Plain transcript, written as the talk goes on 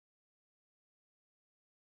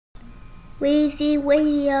Weezy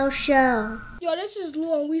Radio Show. Yo, this is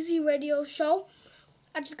Lou on Weezy Radio Show.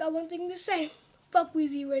 I just got one thing to say. Fuck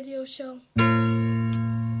Weezy Radio Show.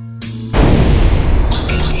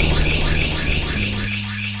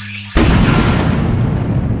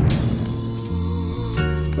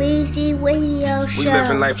 Weezy Radio Show. We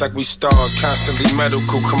living life like we stars, constantly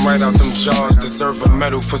medical, come right out them jaws. Deserve a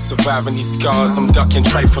medal for surviving these scars. I'm ducking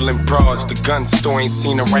trifling broads. The gun store ain't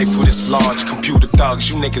seen a rifle this large. Computer thugs,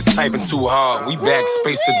 you niggas typing too hard. We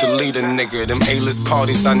backspace to delete a nigga. Them A-list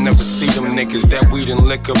parties, I never see them niggas. That weed and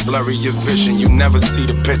liquor blurry your vision. You never see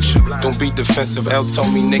the picture. Don't be defensive. L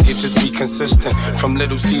told me, nigga, just be consistent. From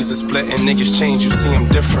Little Caesar splitting niggas change, you see them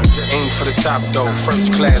different. Aim for the top though.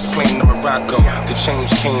 First class plane to Morocco. The change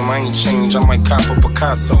came, I ain't changed. I might cop a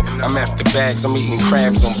Picasso. I'm after bags, I'm eating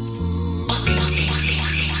crabs on.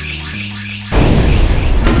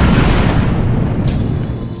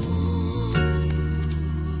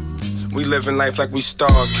 We living life like we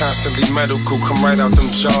stars, constantly medical, come right out them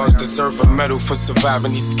jaws. Deserve a medal for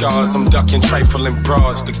surviving these scars. I'm ducking trifling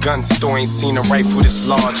broads. The gun store ain't seen a rifle this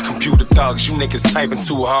large. Computer thugs, you niggas typing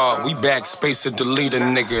too hard. We backspace to delete a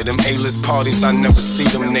nigga. Them A-list parties, I never see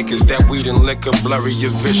them niggas. That weed and liquor blurry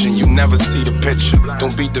your vision. You never see the picture.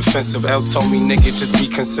 Don't be defensive. L told me, nigga, just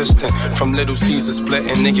be consistent. From Little Caesar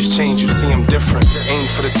splitting niggas change, you see them different. Aim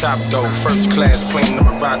for the top though. First class plane to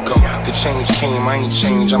Morocco. The change came, I ain't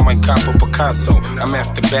changed. I might cop a Picasso. I'm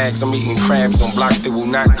after bags, I'm eating crabs on blocks that will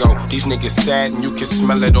not go. These niggas sad and you can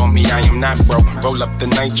smell it on me, I am not broke. Roll up the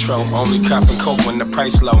nitro, only copping coke when the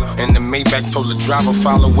price low. And the Maybach told the driver,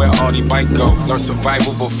 follow where all the bike go. Learn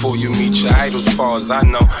survival before you meet your idols, far as I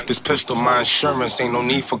know. This pistol, my insurance, ain't no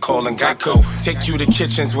need for calling Geico. Take you to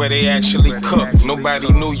kitchens where they actually cook.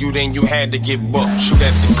 Nobody knew you, then you had to get booked. Shoot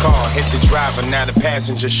at the car, hit the driver, now the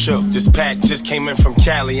passenger shook. This pack just came in from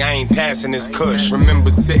Cali, I ain't passing this kush. Remember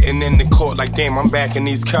sitting in the court like damn, I'm back in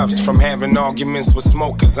these cuffs. From having arguments with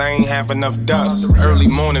smokers, I ain't have enough dust. Early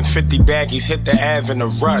morning, 50 baggies hit the Ave in a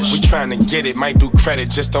rush. We tryna get it, might do credit,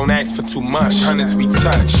 just don't ask for too much. Hundreds we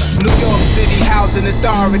touch. New York City Housing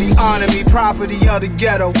Authority, honor me, property of the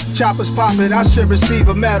ghetto. Choppers popping, I should receive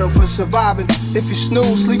a medal for surviving. If you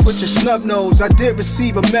snooze, sleep with your snub nose. I did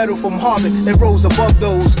receive a medal from Harvard and rose above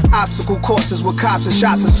those obstacle courses with cops and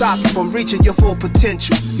shots to stop you from reaching your full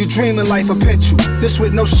potential. You dreaming life a pencil, this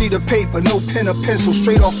with no sheet of paper, no pen or pencil,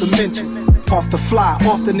 straight off the mental. Off the fly,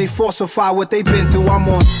 often they falsify what they been through. I'm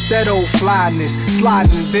on that old flyness,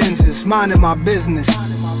 sliding in Benzes, minding my business.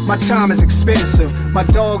 My time is expensive, my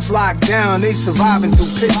dogs locked down, they surviving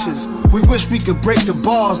through pictures. We wish we could break the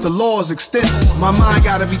bars, the law's extensive. My mind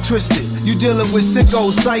gotta be twisted. You dealing with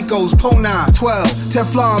sickos, psychos, Ponine, 12.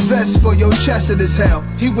 Teflon vest for your chest it is hell.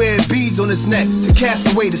 He wearing beads on his neck to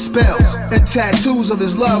cast away the spells. And tattoos of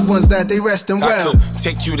his loved ones that they restin' well. I could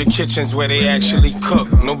take you to kitchens where they actually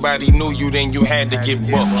cook. Nobody knew you, then you had to get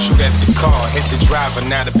booked. Shoot at the car, hit the driver,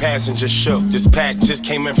 now the passenger shook. This pack just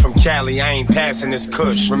came in from Cali, I ain't passing this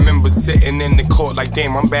kush. Remember sitting in the court like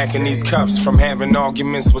damn, I'm back in these cuffs. From having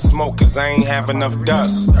arguments with smokers, I ain't have enough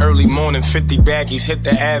dust. Early morning, 50 baggies hit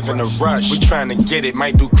the Ave in a rush. We tryna get it,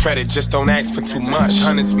 might do credit, just don't ask for too much.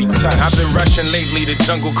 Hundreds we touch. I've been rushing lately, the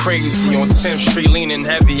jungle crazy. On 10th Street, leaning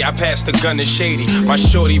heavy, I passed the gun to Shady. My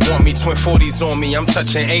shorty want me, twin 40s on me, I'm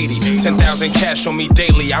touching 80. 10,000 cash on me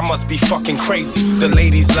daily, I must be fucking crazy. The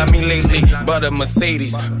ladies love me lately, but a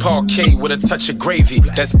Mercedes. Parquet with a touch of gravy,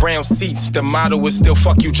 that's brown seats. The motto is still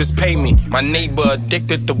fuck you, just pay me. My neighbor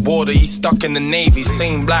addicted to water, he stuck in the Navy.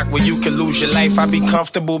 Same block where you can lose your life, I be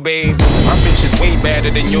comfortable, babe. My bitch is way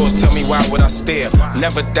better than yours, tell me why would I stare?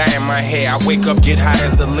 Never dye in my hair, I wake up, get high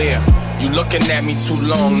as a leer. You looking at me too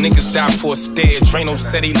long, niggas die for a stare. Drano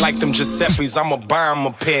said he liked them Giuseppe's, I'ma buy him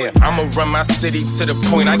a pair. I'ma run my city to the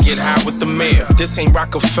point I get high with the mayor. This ain't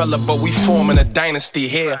Rockefeller, but we forming a dynasty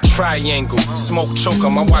here. Triangle, smoke choke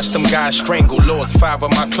 'em, I watch them guys strangle. Lost 5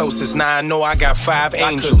 of my closest, now I know I got 5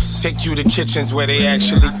 angels. Take you to kitchens where they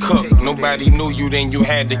actually cook. Nobody knew you, then you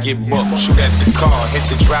had to get booked. Shoot at the car, hit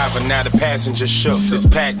the driver, now the passenger shook. This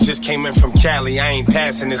pack just came in from Cali, I ain't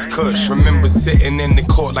passing this kush. Remember sitting in the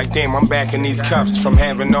court like damn, I'm back in these cuffs. From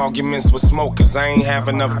having arguments with smokers, I ain't have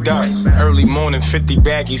enough dust. Early morning, 50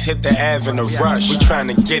 baggies hit the Ave in a rush. We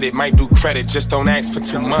tryna get it, might do credit, just don't ask for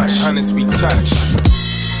too much. Hundreds we touch.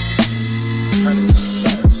 Hundreds we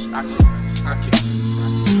touch. I can.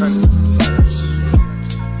 Hundreds we touch.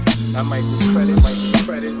 I might do credit,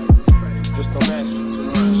 just don't ask for too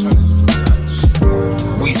much. Hundreds we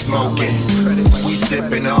touch. We smoking, we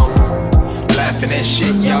sipping on, laughing at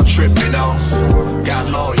shit y'all tripping on. Got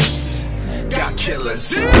lawyers, got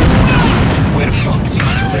killers. Where the fuck is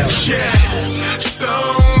my realness? Yeah,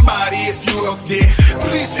 somebody if you up there,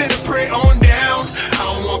 please send a prayer on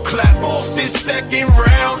second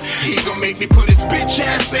round. He gon' make me put his bitch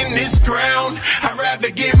ass in this ground. I'd rather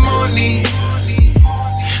get money,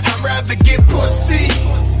 I'd rather get pussy.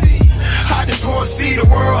 I just wanna see the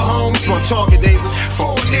world, homies. Wanna talk it, Daisy?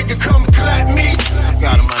 For a nigga come clap me.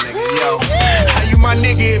 Got him, my nigga, yo. How you my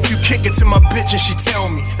nigga if you kick it to my bitch and she tell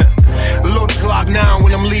me? Load the Glock 9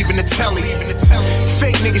 when I'm leaving the telly.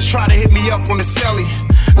 Fake niggas try to hit me up on the celly,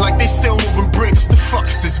 like they still moving bricks. The fuck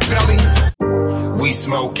is this belly? We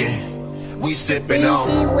smoking, we sipping on,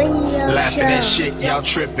 laughing at shit y'all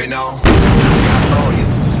tripping on. Got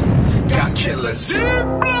lawyers, got killers.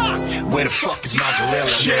 Where the fuck is my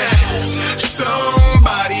gorillas? Yeah,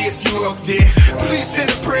 somebody if you up there, please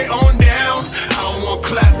send a prayer on down. I don't want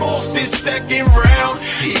clap off this second round.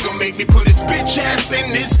 He gon' make me put his bitch ass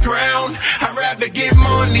in this ground. I'd rather get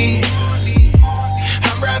money,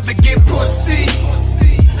 I'd rather get pussy.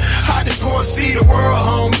 I just wanna see the world,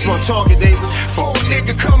 homies. Wanna talk it, Daisy? For a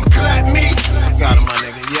nigga come clap me. Got him, my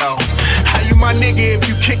nigga, yo. How you my nigga if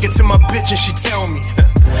you kick it to my bitch and she tell me?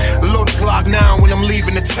 Load the Glock 9 when I'm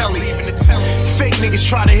leaving the telly. Fake niggas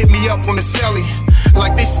try to hit me up on the celly,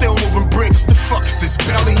 like they still moving bricks. The fuck is this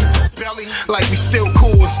belly? Like we still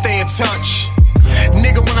cool and stay in touch.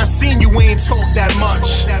 Nigga, when I seen you, we ain't talk that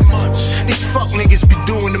much. These fuck niggas be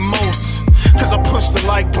doing the most, cause I push the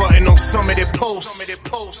like button on some of their posts.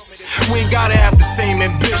 We ain't gotta have the same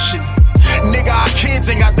ambition. Nigga, our kids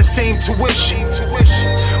ain't got the same tuition.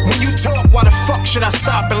 When you talk, why the fuck should I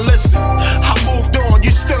stop and listen? I moved on,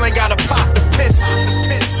 you still ain't got a pot to piss.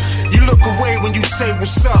 You look away when you say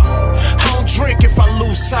what's up. I don't drink if I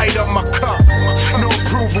lose sight of my cup. No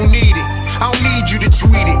approval needed, I don't need you to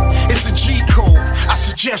tweet it. It's a G code, I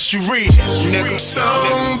suggest you read it. Nigga,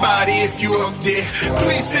 somebody if you up there,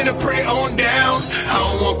 please send a prayer on down. I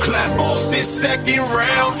don't want clap off this second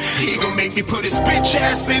round. He gon' make me put his bitch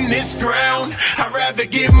ass in this ground. I'd rather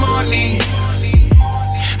get money,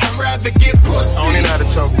 I'd rather get pussy. I don't even know how to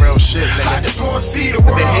talk real shit, nigga. I just wanna see the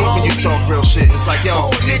world. They hate when you talk real shit. It's like, yo,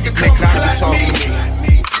 nigga, come clap me.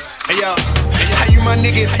 Hey, yo, how you my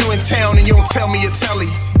nigga if you in town and you don't tell me your telly?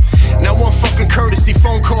 Now one fucking courtesy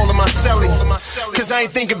phone call to my celly. Cause I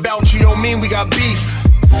ain't think about you, don't mean we got beef.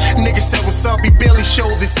 Nigga said what's up, he barely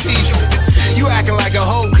showed his teeth. You acting like a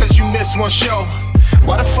hoe cause you missed one show.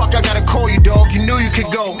 Why the fuck I gotta call you, dog? You knew you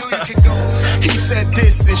could go. He said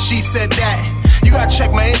this and she said that. You gotta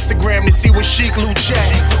check my Instagram to see what Sheik Lou chat.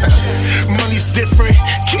 Money's different,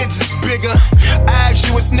 kids is bigger. I asked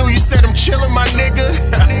you what's new, you said I'm chillin', my nigga.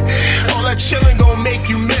 All that chillin' gon' make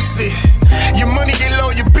you miss it. Your money get low,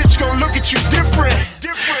 your bitch gon' look at you different.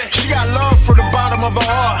 She got love for the bottom of her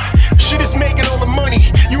heart. She just making all the money,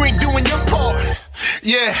 you ain't doing your part.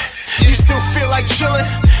 Yeah, you still feel like chillin'?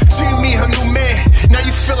 Till you meet her new man, now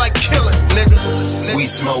you feel like killin', nigga. We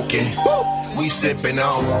smoking, we sippin'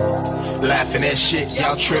 on, laughing at shit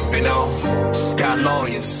y'all trippin' on. Got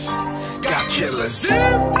lawyers, got killers.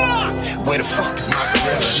 Where the fuck is my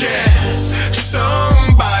gorillas? Yeah,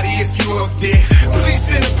 somebody if you up there, please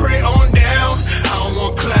send a prayer on down. I don't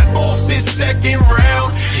want clap off this second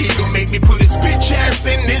round. He gon' make me put his bitch ass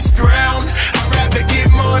in this ground. I'd rather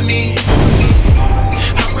get money,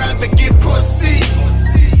 I'd rather get pussy.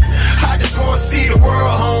 I just wanna see the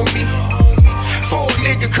world, homie. For a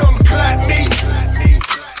nigga come clap me.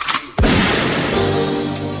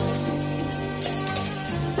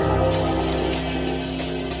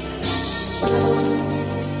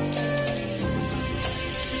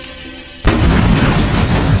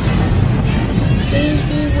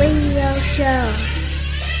 Weezy Radio Show.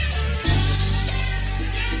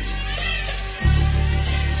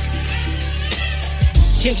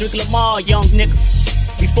 Kendrick Lamar, young nigga.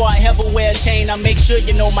 Before I ever wear a chain, I make sure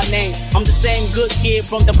you know my name. I'm the same good kid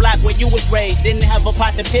from the block where you was raised. Didn't have a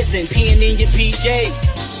pot to piss in, peeing in your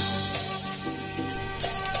PJs.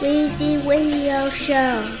 Weezy Radio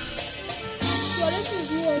Show. So this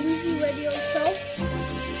is you on Weezy Radio Show.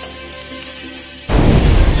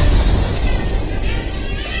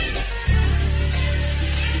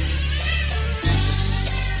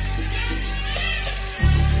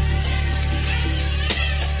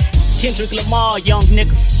 Kendrick Lamar, young nigga.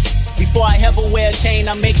 Before I ever wear a chain,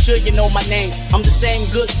 I make sure you know my name. I'm the same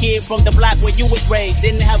good kid from the block where you was raised.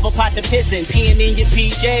 Didn't have a pot to piss in, peeing in your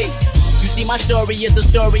PJs. You see, my story is a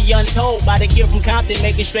story untold by the kid from Compton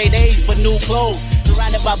making straight A's for new clothes.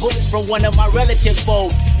 Surrounded by bullets from one of my relatives'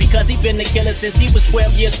 foes. Because he been the killer since he was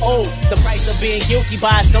 12 years old. The price of being guilty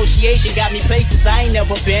by association got me places I ain't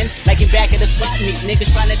never been. Like in back of the spot meet, niggas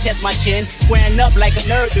trying to test my chin. Squaring up like a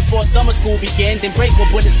nerd before summer school began. Then break when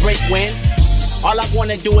bullets break when. All I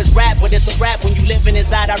wanna do is rap, but it's a rap when you living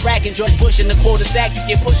inside Iraq and George Bush in the quarterback. You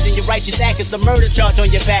get pushed in your righteous act, it's a murder charge on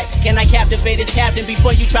your back. Can I captivate this captain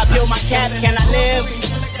before you try to kill my cap? Can I live?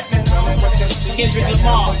 Kendrick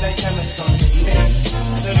Lamar.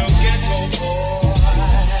 Little ghetto boy,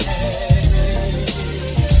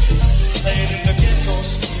 playing in the ghetto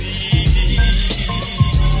street.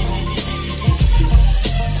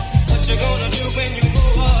 What you gonna do when you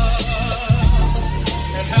grow up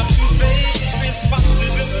and have to face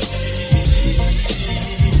responsibility?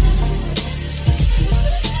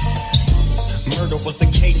 Murder was the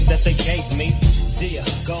case that they gave me. Dear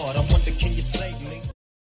God, I wonder, can you save me?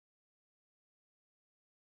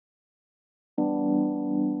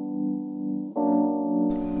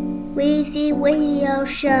 Weezy Radio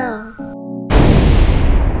Show.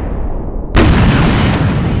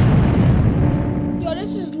 Yo,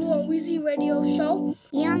 this is Lou on Weezy Radio Show.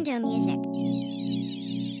 Yondo Music.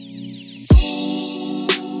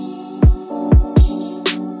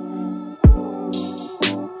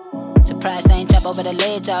 Surprise, I ain't jump over the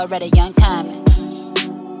ledge already, young common.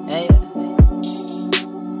 Yeah.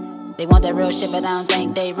 They want that real shit, but I don't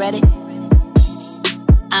think they ready.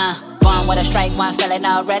 Born with a strike, one felon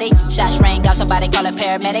already. Shots rang out, somebody call it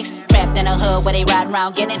paramedics. Trapped in a hood where they riding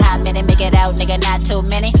around, getting hot, minute, make it out, nigga, not too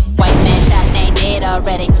many. White man shot, they ain't dead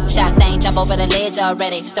already. Shocked, they ain't jump over the ledge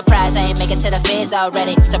already. Surprise, I ain't make it to the feds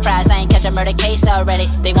already. Surprise, I ain't catch a murder case already.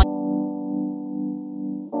 They want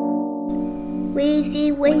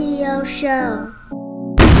Weezy Radio Show.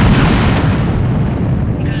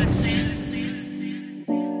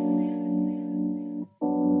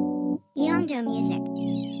 Yondo Music.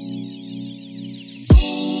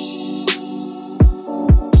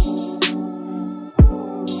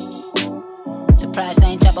 Surprise, I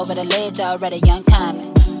ain't jump over the ledge already, young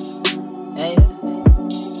common. Yeah.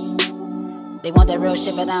 They want that real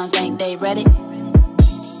shit, but I don't think they ready.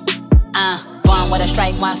 Born with a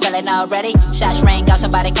strike, one felon already. Shots rang out,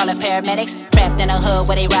 somebody call it paramedics. Trapped in a hood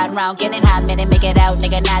where they riding around, getting hot, minute, make it out,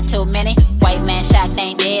 nigga, not too many. White man shocked,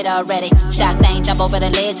 they ain't dead already. Shocked, they ain't jump over the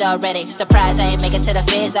ledge already. Surprise, I ain't make it to the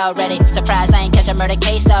feds already. Surprise, I ain't catch a murder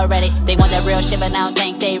case already. They want that real shit, but I don't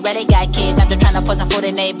think they ready. Got kids, I'm just trying to put some food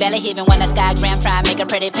in their belly. Even when the skygram try to make a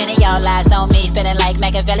pretty penny, y'all lies on me, feeling like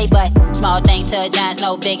Machiavelli. But small thing to giants,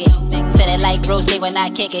 no biggie. Feeling like Bruce Lee when I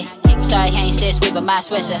kick it. Sorry, I ain't shit, sweep with my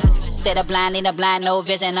swisher. Say the blind need a blind, no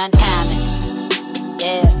vision, uncommon.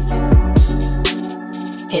 Yeah.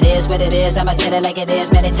 It is what it is, I'ma tell it like it is.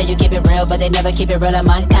 Man, they tell you keep it real, but they never keep it real, I'm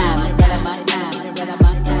uncommon.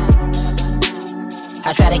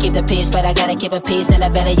 I try to keep the peace, but I gotta keep a piece in the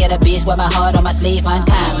belly of the beast with my heart on my sleeve,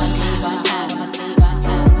 uncommon.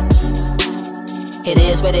 It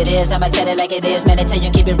is what it is, I'ma tell it like it is. Man, they tell you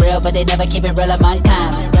keep it real, but they never keep it real, I'm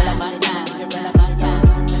uncommon.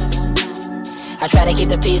 I try to keep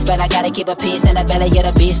the peace, but I gotta keep a piece in the belly of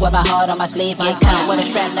the beast with my heart on my sleeve. Get caught with a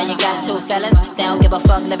strap, now you got two felons. They don't give a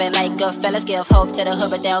fuck, living like good fellas. Give hope to the hood,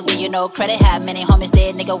 but they don't give you no credit. How many homies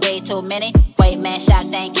dead, nigga, way too many. White man shot,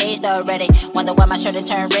 they ain't caged already. Wonder why my shirt done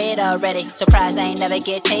turned red already. Surprised I ain't never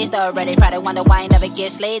get tased already. Probably wonder why I ain't never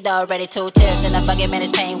get slayed already. 2 tears in the bucket, man,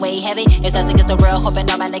 it's pain way heavy. It's us against the world, hoping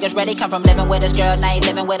all my niggas ready. Come from living with this girl, now you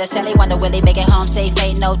living with a celly. Wonder will he make it home safe,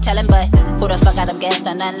 ain't no telling. But who the fuck got them gassed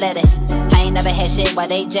on unleaded? I ain't never had shit while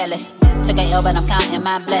they jealous. Took a L, but I'm counting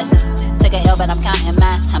my blessings. Took a L, but I'm counting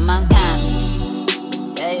mine. I'm uncommon.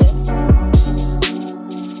 Yeah.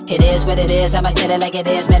 It is what it is, I'ma tell it like it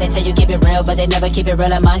is. Man, they tell you keep it real, but they never keep it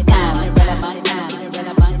real, I'm uncommon.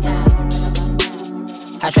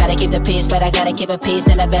 I try to keep the peace, but I gotta keep a piece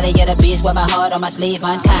in the belly of the beast with my heart on my sleeve,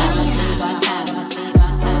 uncommon.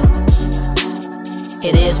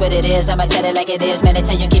 It is what it is, I'ma tell it like it is. Man, they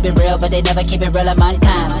tell you keep it real, but they never keep it real, I'm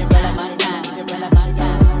uncommon.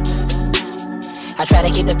 I try to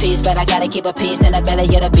keep the peace, but I gotta keep a piece in the belly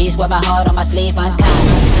of the beast with my heart on my sleeve, uncommon.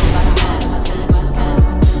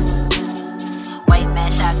 White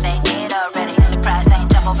man shot, they dead already. Surprised I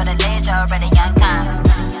ain't jump over the ledge already, uncommon.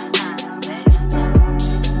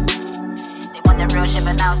 They want the real shit,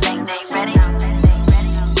 but I don't think they ready.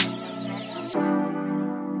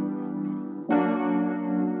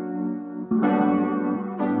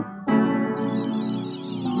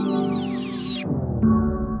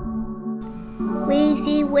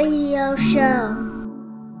 Weezy Radio Show.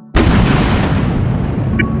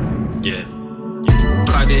 Yeah.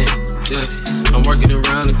 Clock in, yeah. I'm working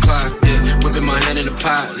around the clock, yeah. Whipping my hand in the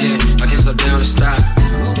pot, yeah. I can't slow down or stop.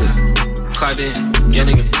 Yeah. Clocked in, yeah,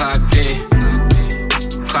 nigga clocked in.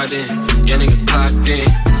 Clocked in, yeah, nigga clocked in.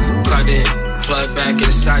 Clocked in, plug back in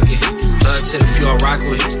the socket. Plug to the few I rock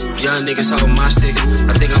with. Young niggas hold my sticks.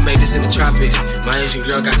 I think I made this in the tropics. My Asian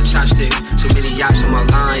girl got the chopsticks. Too many yaps on my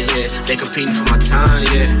line, yeah. They competing for my time,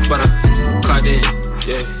 yeah. But I'm clocked in,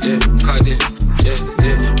 yeah, clocked in,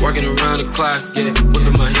 yeah. Working around the clock, yeah.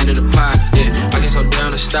 Whipping my hand in the pot, yeah. I get so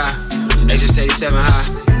down to stop. H87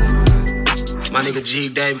 high. My nigga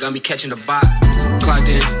G Dave got me catching the bot.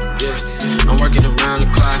 Clocked in, yeah. I'm working around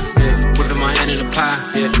the clock, yeah. Whipping my hand in the pot,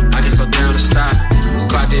 yeah. I get so down to stop.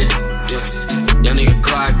 Clocked in, yeah. Young nigga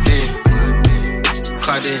clocked in.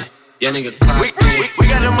 Clocked in. Yeah, nigga clocked in. We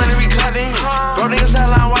got the money, we clocked in. Bro, niggas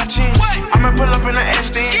sideline watching. I'ma pull up in the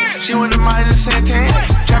X10. She went to Miley to Santan.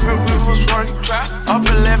 Capping we was working. Up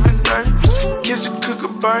 11:30. Kiss the cook a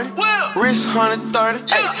bird. Wrist 130.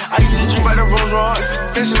 Ay, I used to dream about the Rolls Royce.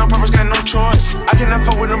 Fishing on purpose, got no choice. I cannot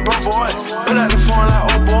fuck with them broke boys. Pull out the phone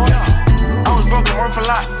like, oh boy. I was broken, worth a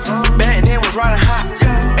lot. Back then was riding hot.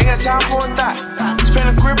 Ain't got time for a thought. Spin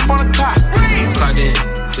a grip on the clock. Clocked in,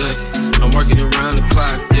 yeah. I'm working around the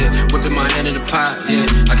clock, yeah. Whipping my hand in the pot, yeah.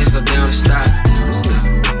 I can't slow down to stop.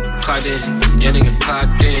 Clocked in, yeah, nigga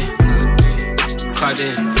clocked in. Clocked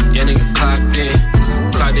in, yeah, nigga clocked in.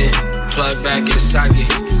 Clocked in, plug back in the socket.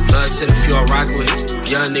 Love to the few I rock with.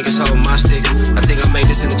 Young niggas hold my sticks. I think I made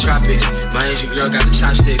this in the tropics. My Asian girl got the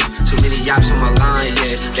chopsticks. Too many yaps on my line,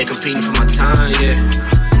 yeah. They competing for my time, yeah.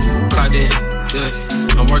 Clocked in, yeah.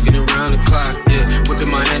 I'm working around the clock, yeah.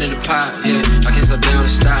 Whipping my hand in the pot, yeah. I can't slow down to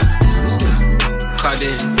stop. Clocked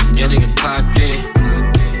in, yeah, nigga clocked in.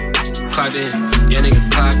 Clocked in, yeah, nigga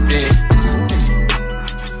clocked in.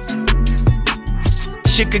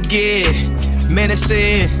 Shit could get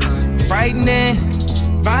menacing, frightening,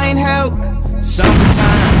 find help.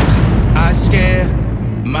 Sometimes I scare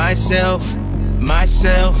myself.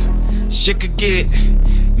 Shit could get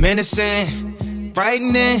menacing,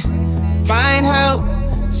 frightening, find help.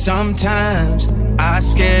 Sometimes I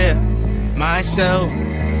scare myself.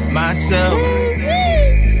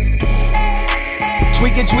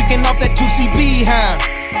 Tweaking off that 2CB, huh?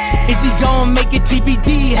 Is he gon' make it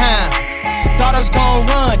TBD, huh? Thought I was gon'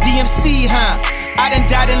 run DMC, huh? I done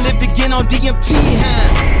died and lived again on DMT,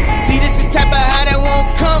 huh? See, this the type of high that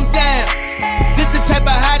won't come down. This the type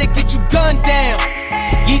of high that get you gunned down.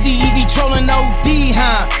 Easy trolling OD,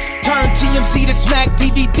 huh? Turn TMZ to smack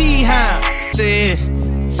DVD, huh? Said,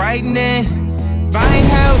 frightening, find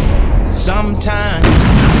help. Sometimes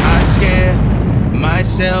I scare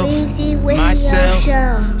myself.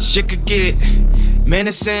 Shit could get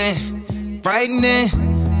menacing, frightening,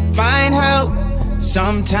 find help.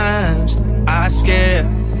 Sometimes I scare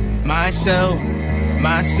myself.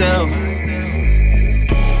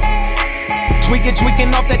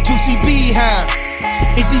 Tweaking off that 2CB, huh?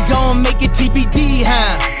 Is he gon' make it TBD,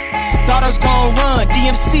 huh? Thought I was gon' run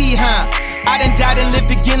DMC, huh? I done died and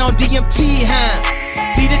lived again on DMT, huh?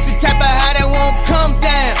 See, this the type of high that won't come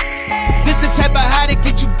down. This the type of high that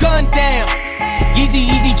get you gunned down.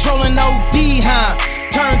 Easy trolling OD, huh?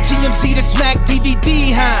 Turn TMZ to smack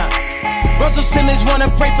DVD, huh? Russell Simmons wanna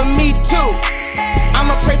pray for me too.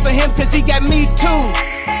 I'ma pray for him cause he got me too.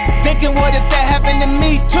 Thinking what if that happened to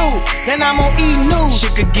me too? Then I'm on E-News.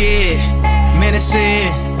 Shit could get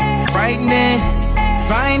menacing, frightening,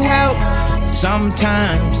 find help.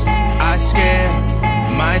 Sometimes I scare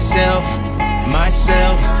myself.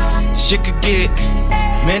 Shit could get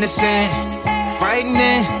menacing,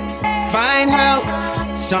 frightening, find help.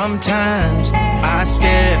 Sometimes I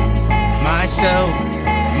scare myself.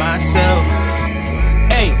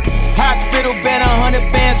 Hey, hospital been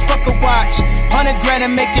 100 bands, fuck a watch. 100 grand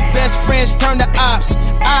and make your best friends turn to ops.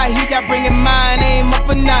 I hear y'all bringing mine aim up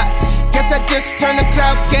a knot. Guess I just turned the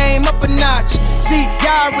clout game up a notch. See,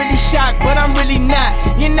 y'all really shocked, but I'm really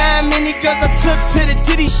not. You know how many girls I took to the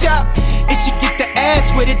titty shop? If she get the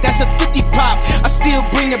ass with it, that's a 50 pop. I still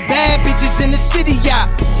bring the bad bitches in the city,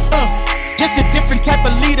 yacht. Just a different type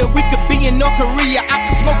of leader. We could be in North Korea, I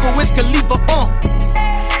could smoke a Wiz Khalifa,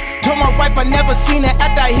 Told my wife I never seen her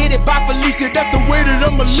after I hit it by Felicia. That's the way that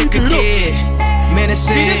I'ma leave it up.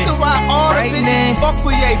 Menacing, see, this is why all the bitches fuck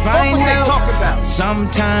with they talk about.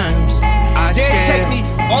 Sometimes I scare take me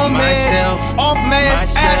on myself, off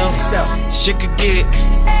mask, ask yourself. Shit could get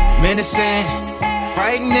menacing,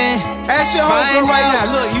 frightening. Ask your homegirl right now.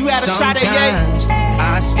 Look, you had a shot at Ye. Sometimes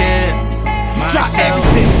I scare myself.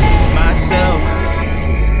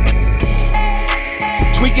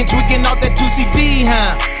 Tweaking out that 2CB,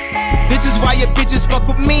 huh? This is why your bitches fuck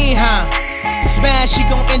with me, huh? Smash, she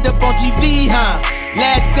gon' end up on TV, huh?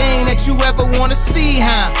 Last thing that you ever wanna see,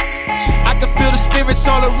 huh? I can feel the spirits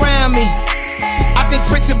all around me. I think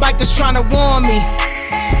Prince and bikers tryna warn me.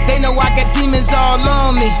 They know I got demons all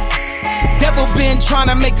on me. Devil been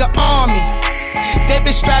tryna make an army. They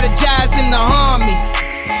been strategizing to harm me.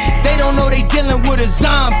 They don't know they dealing with a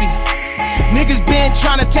zombie. Niggas been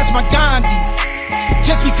trying to test my Gandhi.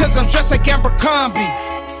 Just because I'm dressed like Abercrombie.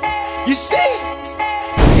 You see?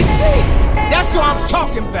 That's what I'm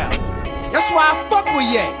talking about. That's why I fuck with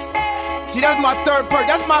Ye. See, that's my third part.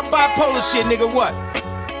 That's my bipolar shit, nigga. What?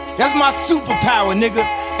 That's my superpower, nigga.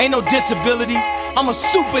 Ain't no disability. I'm a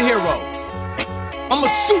superhero. I'm a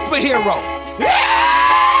superhero. Yeah!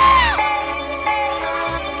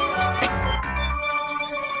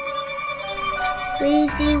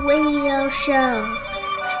 Weezy Radio Show.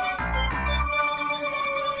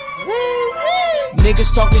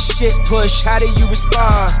 Niggas talking shit, push, how do you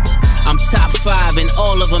respond? I'm top 5 and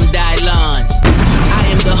all of them Dylon. I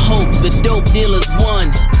am the hope, the dope dealers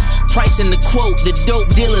won. Pricing the quote, the dope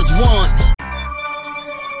dealers want.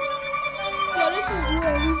 Yo, this is Lou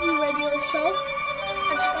on Weezy Radio Show.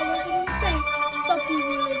 I just got one thing to say. Fuck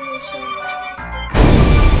Weezy Radio Show.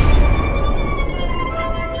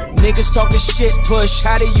 Niggas talking shit, push,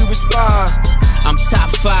 how do you respond? I'm top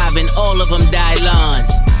 5 and all of them Dylon.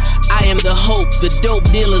 I am the hope, the dope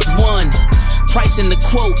dealers won. Pricing the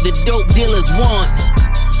quote, the dope dealers want.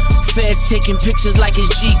 Feds taking pictures like it's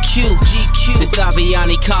GQ. This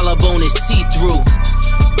Aviani collarbone is see-through.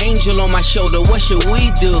 Angel on my shoulder, what should we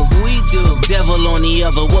do? Devil on the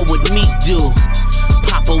other, what would me do?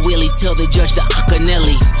 Papa Willie, tell the judge the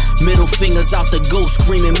Acanelli. Middle fingers out the ghost,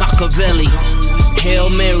 screaming Machiavelli. Hail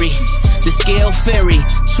Mary, the scale fairy.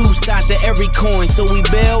 2 sides to every coin, so we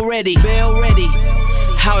bail ready.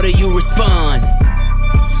 How do you respond?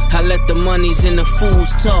 I let the monies and the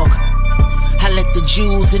fools talk. I let the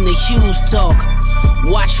Jews and the Hughes talk.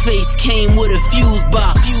 Watch face came with a fuse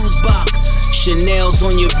box. Chanel's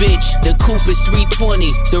on your bitch. The coupe is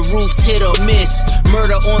 320. The roof's hit or miss.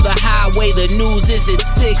 Murder on the highway. The news is at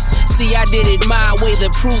 6. See, I did it my way.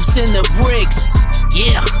 The proof's in the bricks.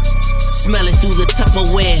 Yeah. Smell it through the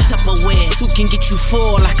Tupperware. 2 can get you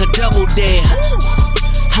 4 like a double dare.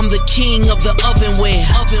 I'm the king of the ovenware.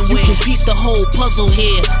 You can piece the whole puzzle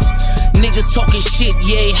here. Niggas talking shit,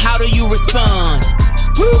 yay, how do you respond?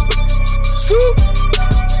 Whoop, scoop,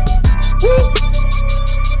 whoop,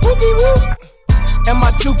 whoopie whoop. Am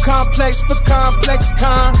I too complex for complex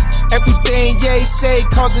con? Everything Ye say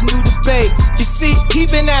cause a new debate. You see, he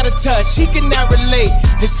been out of touch, he cannot relate.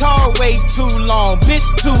 His hard way too long, bitch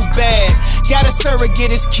too bad. Got a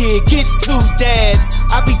surrogate his kid, get 2 dads.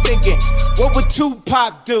 I be thinking, what would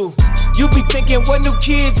Tupac do? You be thinking, what new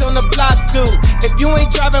kids on the block do? If you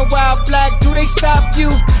ain't driving wild black, do they stop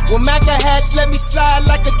you? Well, Maca hats let me slide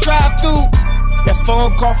like a drive-through. That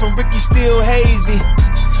phone call from Ricky still hazy.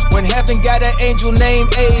 When heaven got an angel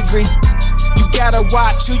named Avery, you gotta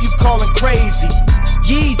watch who you callin' crazy.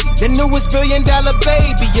 Yeezy, the newest $1 billion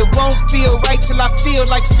baby. It won't feel right till I feel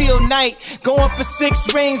like Phil Knight. Going for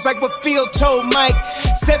 6 rings like what Phil told Mike.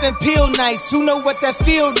 7 pill nights, who know what that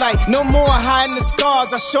feel like? No more hiding the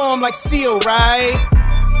scars, I show them like Seal, right?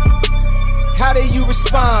 How do you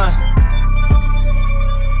respond?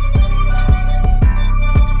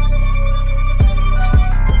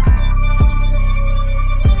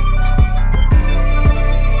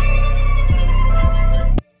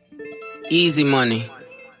 Easy money.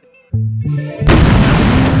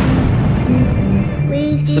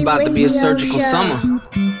 It's about to be a surgical summer.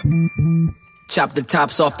 Chop the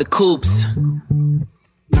tops off the coupes.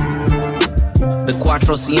 The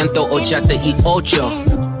 488.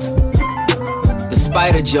 The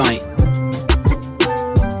spider joint.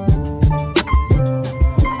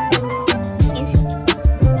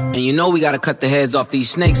 And you know we gotta cut the heads off these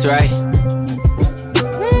snakes, right?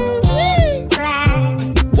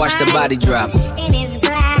 Watch the body drop.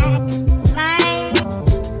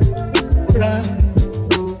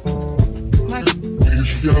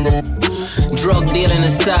 Drug dealing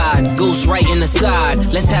aside, ghost writing aside.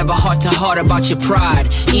 Let's have a heart-to-heart about your pride.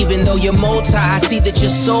 Even though you're multi, I see that your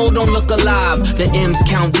soul don't look alive. The M's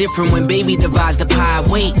count different when baby divides the pie.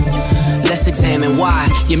 Wait, let's examine why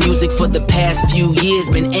your music for the past few years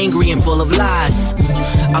been angry and full of lies.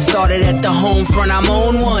 I started at the home front, I'm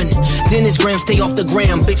on one. Dennis Graham, stay off the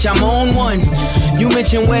gram, bitch, I'm on one. You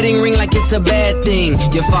mentioned wedding ring like it's a bad thing.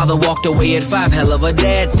 Your father walked away at 5, hell of a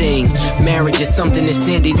dad thing. Marriage is something that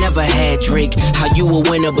Sandy never had, Drake. How you a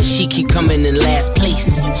winner, but she keep coming in last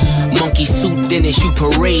place. Monkey suit, Dennis, you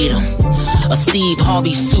parade him. A Steve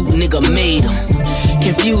Harvey suit, nigga made him.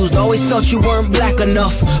 Confused, always always felt you weren't black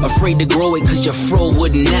enough. Afraid to grow it cause your fro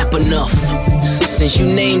wouldn't nap enough. Since you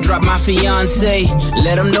name dropped my fiance,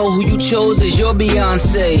 let them know who you chose as your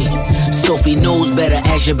Beyonce. Sophie knows better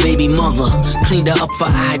as your baby mother. Cleaned her up for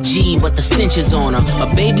IG, but the stench is on her.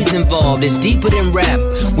 A baby's involved, it's deeper than rap.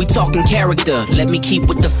 We talking character, let me keep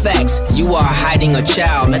with the facts. You are hiding a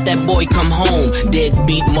child, let that boy come home.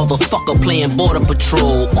 Deadbeat motherfucker playing border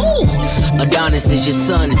patrol. Ooh, Adonis is your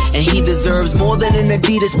son, and he deserves more than an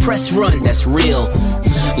Adidas press run. That's real.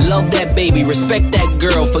 Love that baby, respect that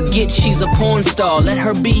girl. Forget she's a porn star, let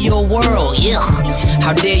her be your world. Yeah.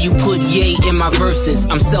 How dare you put yay in my verses?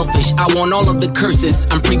 I'm selfish, I want all of the curses.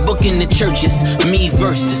 I'm pre-booking the churches, me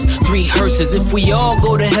versus 3 hearses. If we all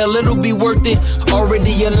go to hell, it'll be worth it.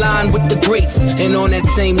 Already aligned with the greats. And on that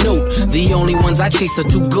same note, the only ones I chase are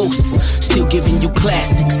 2 ghosts. Still giving you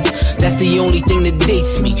classics, that's the only thing that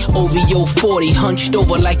dates me. OVO 40, hunched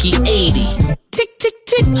over like he 80. Tick, tick,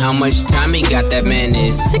 tick. How much time he got? That man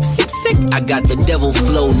is 666. I got the devil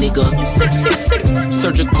flow, nigga. 666.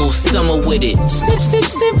 Surgical summer with it. Snip, snip,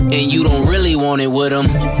 snip. And you don't really want it with him.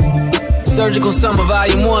 Surgical Summer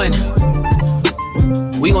Volume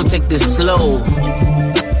 1. We gon' take this slow.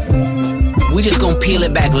 We just gon' peel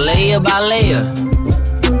it back layer by layer.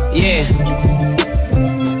 Yeah.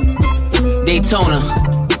 Daytona.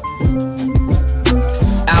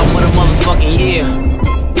 Album of the motherfucking year.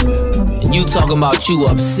 You talking about you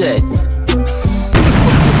upset.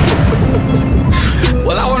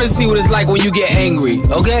 Well, I wanna see what it's like when you get angry,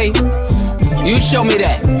 okay? You show me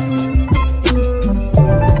that.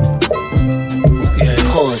 Yeah,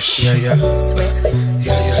 push. Yeah, yeah.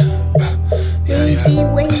 Yeah, yeah. Yeah, yeah.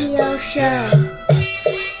 Weezy Radio Show.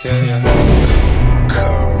 Yeah, yeah.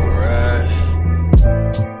 Correct.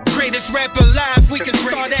 Greatest rapper alive, we can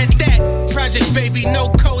start at that. Project Baby, no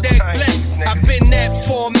Kodak Black. I've been that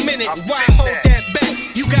for a minute, why hold that back?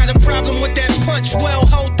 You got a problem with that punch, well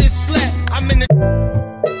hold this slap. I'm in the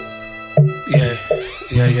yeah,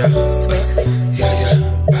 yeah, yeah. Yeah, yeah.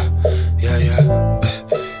 Yeah, yeah.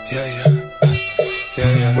 Yeah, yeah.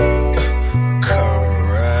 Yeah, yeah.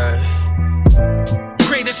 Correct.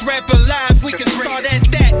 Greatest rapper alive, we can start at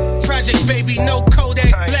that. Project Baby, no Kodak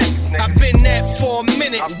Black. I've been that for a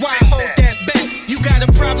minute, why hold that back? You got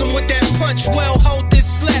a problem with that punch, well hold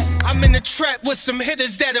this slap. I'm in the trap with some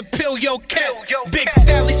hitters that'll peel your cat. Big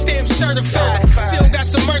Stanley stamp certified, still got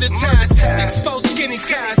some murder ties. 6'4" skinny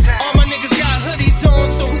ties. All my niggas got hoodies on,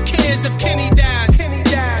 so who cares if Kenny dies?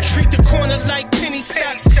 Treat the corner like penny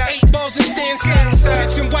stocks. 8 balls and stand sacks.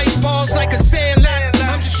 Pitching white balls like a sandlot.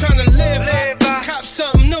 I'm just tryna live hot. Cop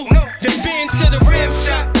something new, then been to the rim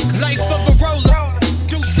shop. Life of a roller,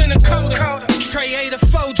 deuce in a coda. Trey ate a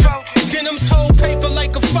Fojo. Denim's whole paper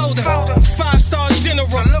like a folder. 5-star general,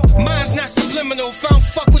 mine's not subliminal. If I don't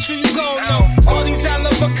fuck with you, you gon' know. All these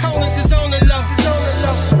Alabaconas is on the low.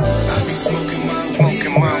 I be smoking my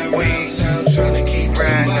weed town, tryna keep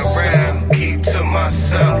to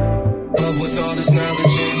myself. But with all this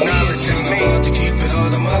knowledge in me, it's kinda hard to keep it all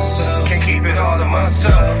to myself. Can't keep it all to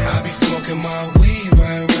myself. I be smoking my weed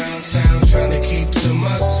right around town, tryna keep to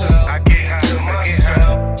myself. I get high to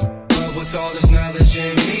myself. But with all this knowledge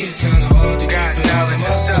in me, it's kinda hard to keep it all to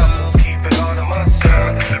myself. Keep it all to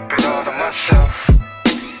myself. Keep it all to myself.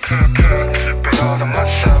 Keep it all to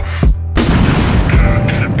myself.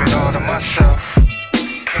 Keep it all to myself.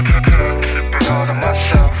 Keep it all to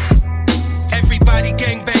myself. Everybody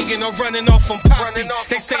gang banging or running off on Poppy.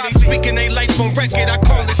 They say they speaking they life on record, I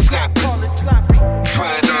call it sloppy.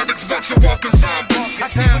 Drug addicts, bunch of walking zombies. I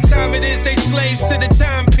see what time it is, they slaves to the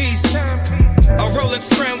timepiece. A Rolex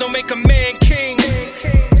crown don't make a man king.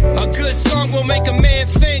 A good song will make a man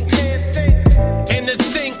think. And to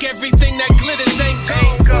think everything that glitters ain't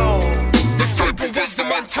gold. The super wisdom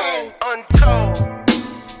untold.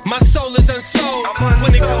 My soul is unsold.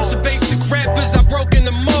 When it comes to basic rappers, I broke in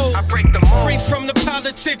the mold. Free from the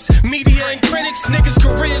politics, media and critics. Niggas'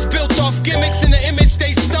 careers built off gimmicks and the image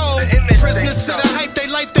they stole. Prisoners to the hype, they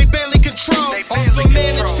life they barely control. Off a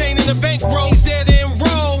man a chain and a bankroll, he's there to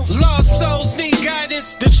enroll. Lost souls need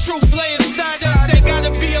guidance, the truth lay inside us. Ain't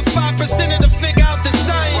gotta be a 5% to figure out the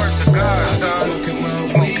science. I be smoking my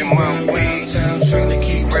weed town, tryna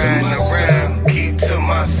keep to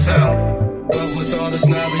myself. But with all this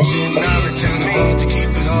knowledge in me, it's kinda hard to keep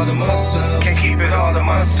it all to myself. Can't keep it all to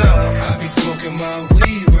myself. I be smoking my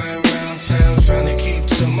weed right around town, tryna keep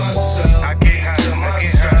to myself. I get high to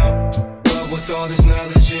myself. But with all this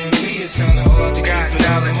knowledge in me, it's kinda hard to keep it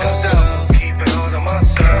all to myself. Keep it all to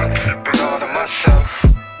myself. Keep it all to myself.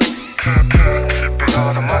 Keep it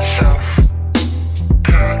all to myself.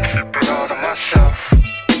 Keep it all to myself.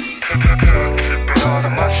 Keep it all to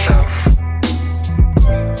myself.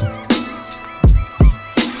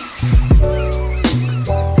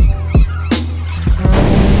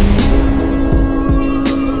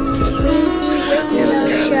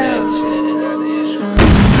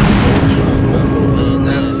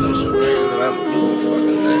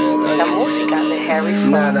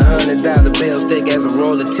 Not $100 bills thick as a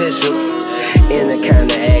roll of tissue. Any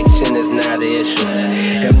kind of action is not an issue.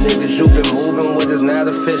 Them niggas you been moving with is not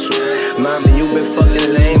official. Mama, you been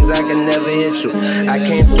fucking lames, I can never hit you. I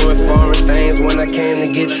came through in foreign things when I came to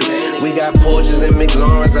get you. We got Porsches and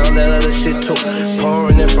McLarens, all that other shit too.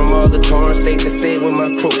 Pouring in from all the torrents, state to state with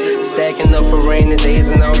my crew. Stacking up for rainy days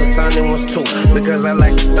and all the Sunday ones too. Because I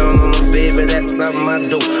like to stun on them, baby, that's something I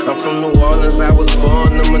do. I'm from New Orleans, I was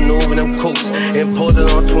born to maneuver them coops. Imported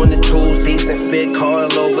on 22s, decent fit, car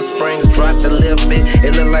all over springs. Dropped a little bit,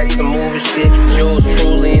 it look like some movie shit. Yours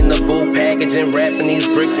truly in the boot packaging, wrapping these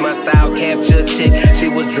bricks. My style captured chick. She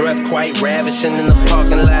was dressed quite ravishing in the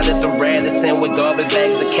parking lot at the Radisson with garbage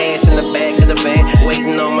bags of cash in the back of the van.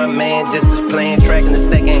 Waiting on my man, just as playing track in the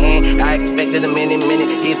second hand. I expected him any minute.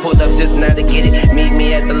 He pulled up just now to get it. Meet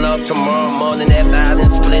me at the Love tomorrow morning after I done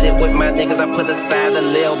split it with my niggas. I put aside a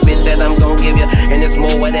little bit that I'm gon' give you, and it's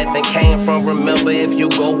more where that thing came from. Remember, if you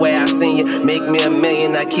go where I seen you, make me $1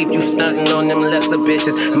 million. I keep you stunting on them lesser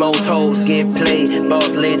bitches. Most hoes get played,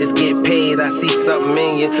 boss ladies get paid. I see something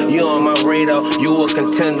in you, you on my radar, you a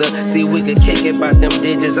contender. See, we could kick it by them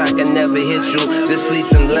digits, I can never hit you. Just fleet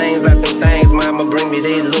them lanes out them things, mama bring me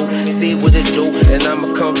they loot. See what it do, and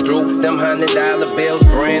I'ma come through. Them $100 bills,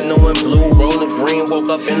 brand new and blue, rolling green, woke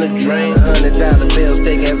up in the drain. $100 bills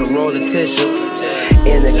thick as a roll of tissue.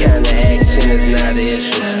 Any kind of action is not an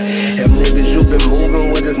issue. Them niggas you been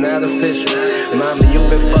moving with is not official. Mama, you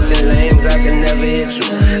been fucking lames, I can never hit you.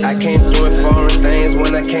 I came through in foreign things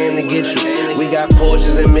when I came to get you. We got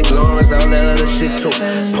Porsches and McLarens, all that other shit too.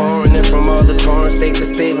 Pouring in from all the torrents, state to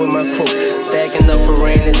state with my crew. Stacking up for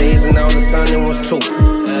rainy days and all the Sunday ones too.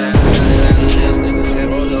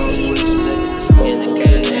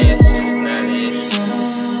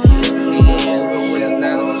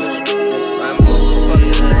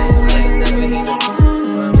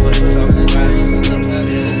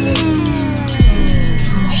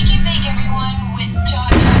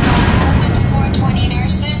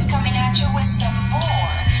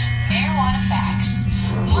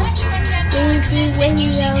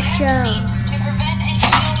 Radio Show. To prevent and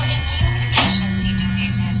heal immune deficiency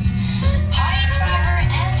diseases. High in fiber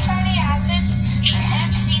and fatty acids, the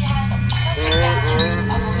hemp seed has a perfect balance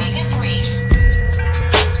of omega-3.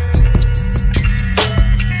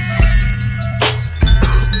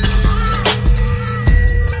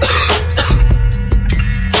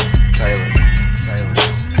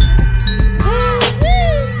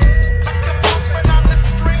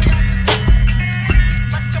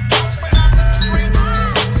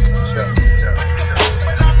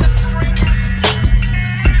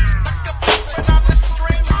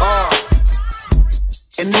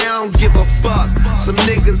 Some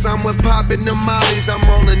niggas I'm with poppin' them mollies, I'm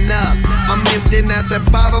rolling up. I'm emptying out that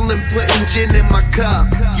bottle and putting gin in my cup.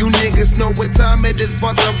 You niggas know what time it is,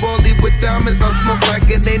 bought the rollie with diamonds. I smoke like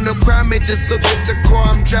it ain't no crime, it just look at the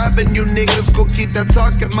car I'm driving. You niggas go keep that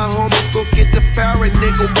talking, my homies go get the Farron,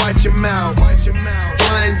 nigga, watch your mouth.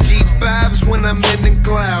 Flying G5s when I'm in the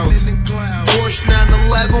clouds. Porsche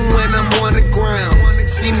 911 when I'm on the ground.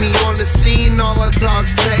 See me on the scene, all I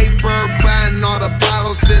talk's paper. Buying all the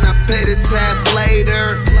bottles, then I pay the tab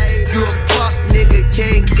later. You a fuck nigga,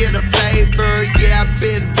 can't get a favor. Yeah, I've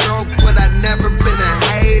been broke, but I never been a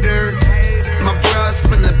hater. My bros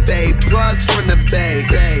from the Bay, plugs from the Bay.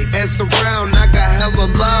 As the round, I got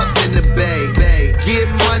hella love in the Bay. Get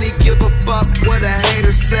money, give a fuck what a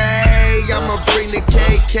hater say. I'ma bring the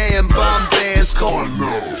KK and Bombay. It's going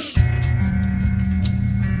on.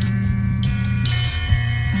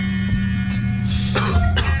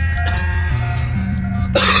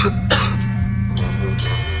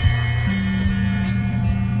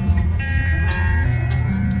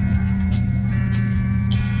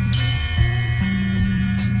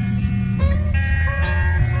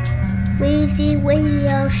 Weezy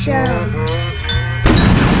Radio Show.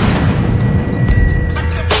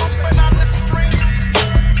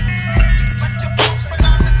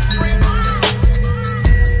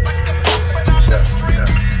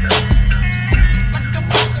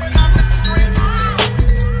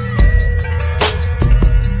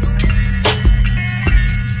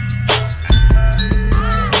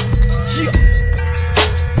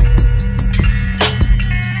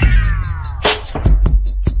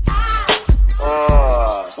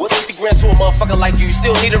 Like you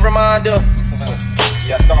still need a reminder.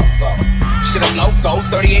 Yeah, I thought so. Shit, I'm loco.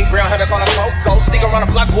 38 round, 100 call a coco. Stick around the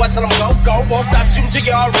block, boy, tell them go. Won't stop shooting till you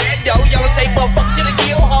already know. Y'all don't take fuck shit and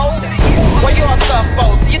kill ho. Where you all tough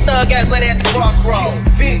folks? See your thug ass lady at the crossroad.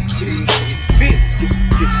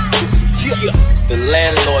 The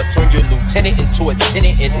landlord turned your lieutenant into a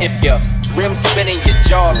tenant, and if you Rim spinning, your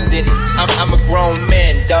jaws did it. I'm a grown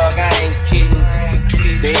man, dog, I ain't kidding.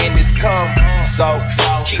 The end is come, so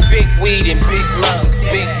keep big weed and big lungs,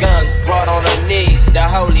 big guns, brought on her knees. The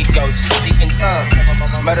Holy Ghost, speaking tongues.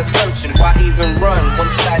 Murder searching, why even run? One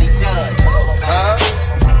shot he done, huh?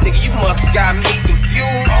 Nigga, you must got me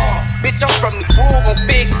confused. Bitch, I'm from the groove, on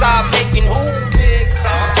big side making who?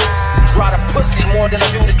 Try the pussy more than I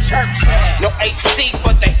do the church. No AC,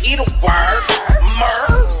 but the heat'll work.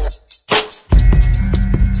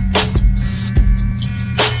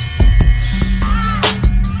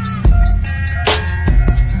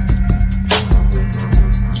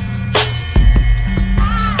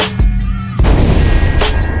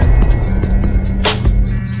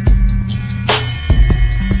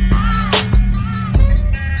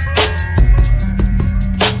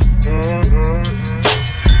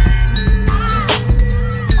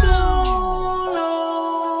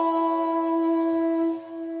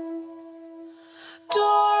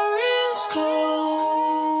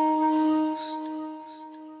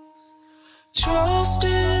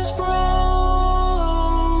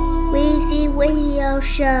 Weezy Radio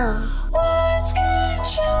Show.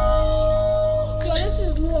 Yo, this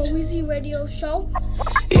is Lil Weezy Radio Show.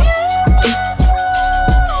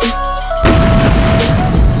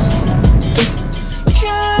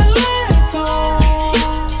 Can't let go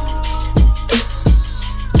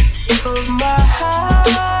of my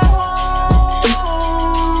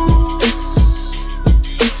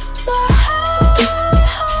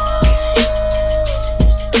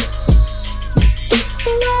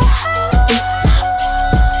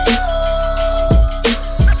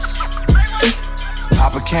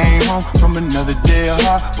Came home from another day of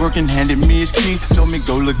hard working, handed me his key, told me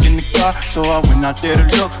go look in the car. So I went out there to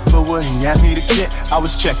look for what he asked me to get. I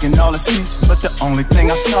was checking all the seats, but the only thing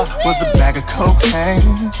I saw was a bag of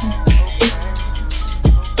cocaine.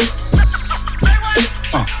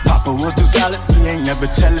 Papa was too solid, he ain't never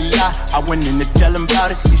tell a lie. I went in to tell him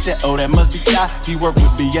about it, he said, oh, that must be God. He worked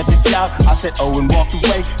with me at the job, I said, oh, and walked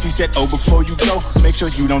away. He said, oh, before you go, make sure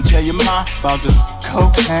you don't tell your mom about the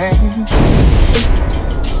cocaine.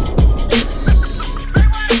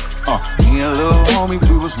 Me and a little homie,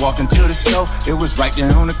 we was walking to the store. It was right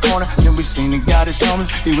there on the corner. Then we seen the guy that's homeless.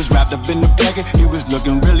 He was wrapped up in the blanket. He was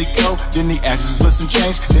looking really cold. Then he asked us for some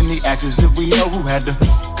change. Then he asked us if we know who had the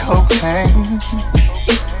cocaine.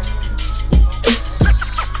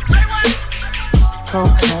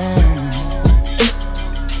 Cocaine.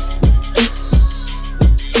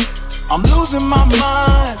 I'm losing my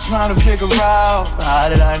mind, trying to figure out how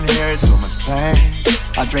did I inherit so much pain.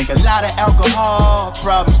 I drink a lot of alcohol,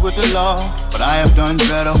 problems with the law, but I have done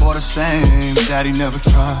better or the same. Daddy never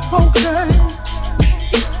tried. Okay.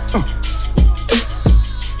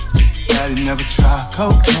 Daddy never tried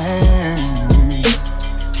cocaine.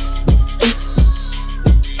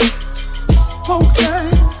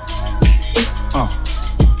 Okay.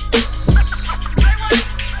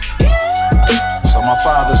 So my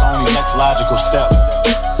father's only next logical step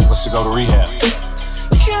was to go to rehab.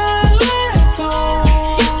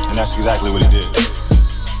 And that's exactly what he did.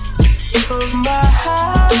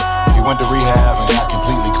 He went to rehab and got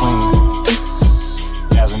completely clean.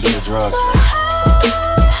 He hasn't did drugs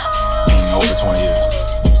in over 20 years.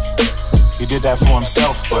 He did that for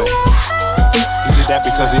himself, but he did that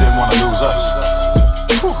because he didn't want to lose us.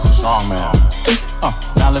 Whew, strong man.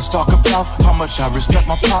 Now let's talk about how much I respect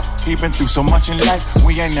my pop. He been through so much in life,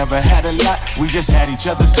 we ain't never had a lot. We just had each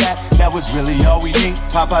other's back, that was really all we need.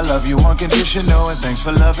 Pop, I love you unconditional, and thanks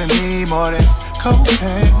for loving me more than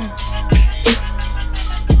cocaine.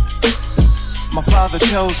 My father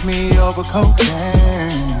chose me over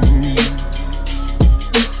cocaine.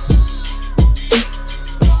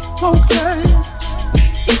 Okay.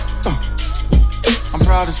 I'm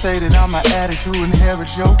proud to say that I'm an addict who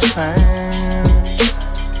inherits your pain.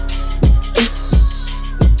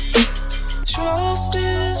 Trust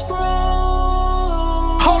is broke.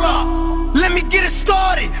 Hold up, let me get it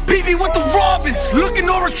started. BB with the Robins, looking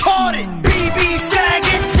all retarded. BB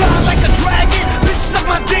sagging, fly like a dragon. Bitch suck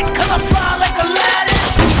my dick 'cause I fly like Aladdin.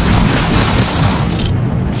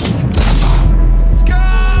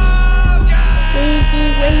 Weezy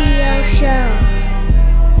Radio Show.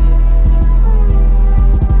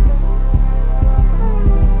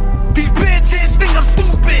 These bitches think I'm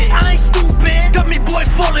stupid. I ain't stupid. Dummy boy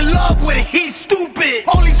fall in love with it. He's stupid.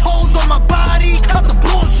 All these hoes on my body, cut the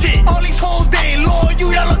bullshit. All these hoes, they ain't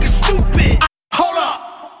loyal. Y'all looking stupid. Hold up,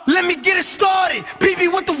 let me get it started. BB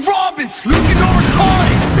with the Robins, looking all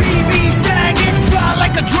retarded. BB sagging, fly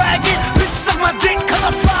like a dragon. Bitch suck my dick 'cause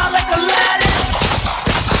I fly like Aladdin.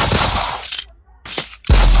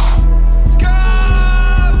 Yo,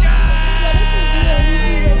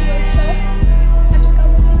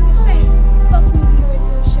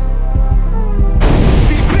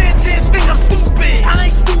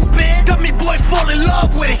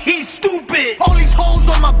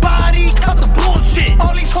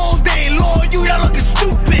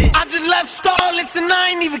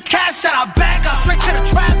 ain't even cash out, I back up. Straight to the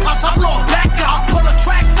trap house, I blow it back out. I pull the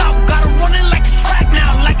tracks out, got her running like a track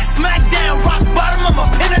now. Like a smackdown, rock bottom, I'ma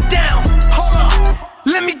pin her down. Hold up,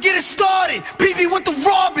 let me get it started. BB with the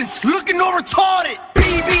Robins, looking all retarded.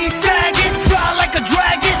 BB sagging, fly like a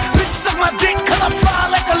dragon. Bitch suck my dick, cause I fly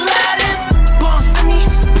like Aladdin. Boss in me,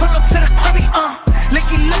 pull up to the cribby,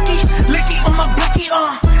 licky, licky on my blicky,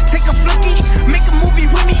 take a flicky, make a movie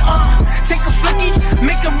with me, take a flicky,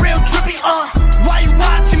 make a real drippy, Why you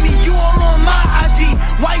watching me? You all on my IG.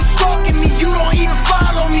 Why you stalking me? You don't even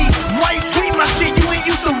follow me. Why you tweet my shit? You ain't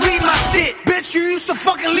used to read my shit. Bitch, you used to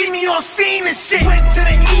fucking leave me on scene and shit. Went to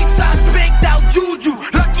the east side, spinked out juju.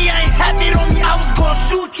 Lucky I ain't had it on me, I was gonna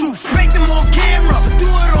shoot you. Spanked them on camera, do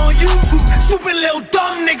it on YouTube. Stupid little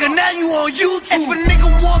dumb nigga, now you on YouTube. If a nigga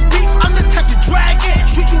want beef, I'm the type to drag it.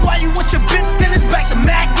 Shoot you while you with your bitch, then it's back to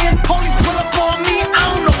mackin'. Police pull up on me, I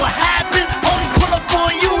don't know what happened. Police pull up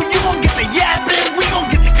on you, you gon' get the yapping. We gon'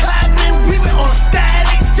 get the clapping, we been on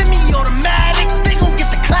static. Semi-automatics, they gon' get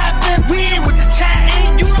the clapping. We ain't with the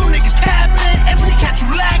chatting, you know niggas tapping. If we catch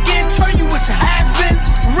you lacking, turn you into has-beens.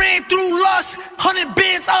 Ran through lust, 100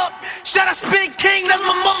 bands up. Shout out Spin King, that's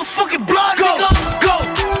my motherfucking blood. Go, go,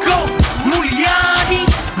 go, Muliani.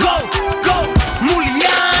 Go, go,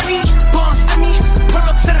 Muliani. Boss in me, pull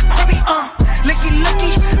up to the cribby, licky,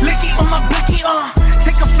 licky, licky on my blicky,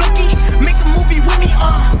 take a flicky, make a movie with me,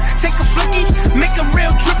 take a flicky, make a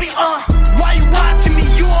real drippy, Why you watching me?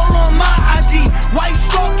 You all on my IG. Why you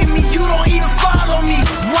stalking me? You don't even follow me.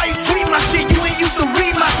 Why you tweet my shit? You ain't used to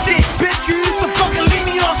read my shit. Bitch, you used to fucking leave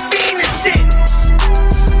me on scene and shit.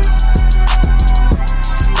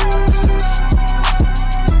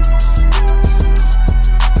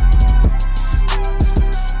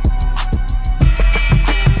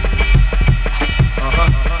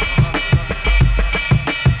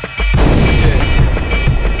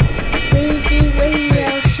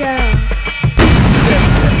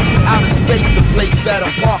 The place that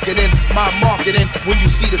I'm parking in, my marketing. When you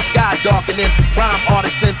see the sky darkening, rhyme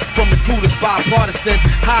artisan from the crew that's bipartisan.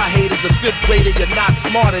 High haters, a fifth grader, you're not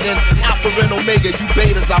smarter than Alpha and Omega. You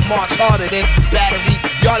betas, I march harder than batteries.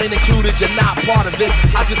 Y'all ain't included, you're not part of it.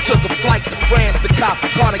 I just took a flight to France to cop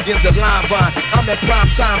cardigans at Limevine. I'm that prime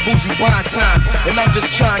time, bougie wine time, and I'm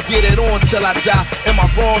just trying to get it on till I die. Am I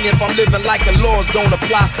wrong if I'm living like the laws don't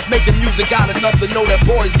apply? Making music out of nothing, know that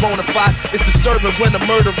boy's bona fide. It's disturbing when a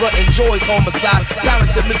murderer enjoys homicide.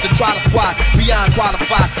 Talented Mr. Trotter Squad, beyond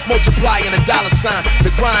qualified, multiplying a dollar sign.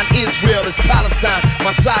 The grind is real, it's Palestine.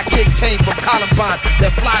 My sidekick came from Columbine.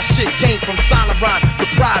 That fly shit came from Solomon.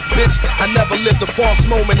 Surprise, bitch, I never lived a false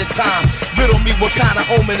moment in time. Riddle me what kind of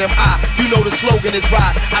omen am I? You know the slogan is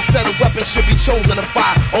ride. I said a weapon should be chosen to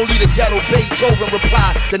fire. Only the ghetto Beethoven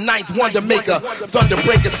replied. The ninth wonder maker,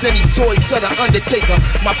 thunderbreaker, send these toys to the Undertaker.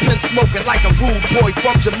 My pen smoking like a rude boy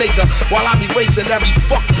from Jamaica, while I'm erasing every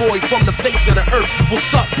fuck boy from the face of the earth.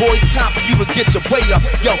 What's up, boys? Time for you to get your weight up.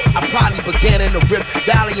 Yo, I probably began in the Rip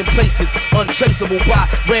Valley in places untraceable by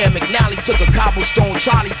Rand McNally. Took a cobblestone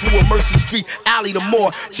trolley through a Mercy Street alley to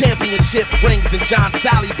more championship rings than John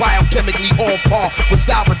Sally. Biochemically on par with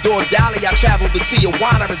Salvador Dali. I traveled to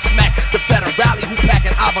Tijuana and smacked the Federale who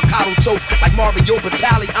packing avocado toast like Mario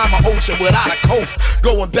Batali. I'm an ocean without a coast.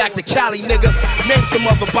 Going back to Cali, nigga. Name some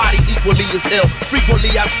other body equally as ill.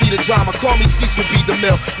 Frequently I see the drama. Call me Cecil B.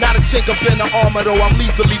 DeMille. Not a chink up in the armor though, I'm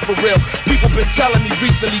lethally for real. People been telling me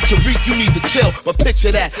recently, Tariq, you need to chill. But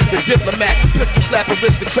picture that, the diplomat, pistol slap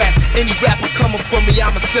aristocrats. Any rapper coming for me,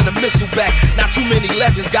 I'ma send a missile back. Not too many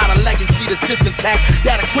legends got a legacy that's this intact.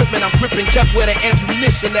 That equipment I'm gripping kept where the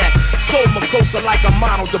ammunition at. Sold Makosa like a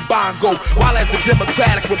mono de bongo. While as the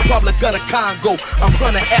Democratic Republic of the Congo, I'm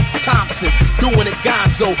Hunter S. Thompson, doing it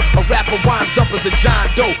gonzo. A rapper winds up as a John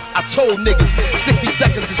Doe. I told niggas, 60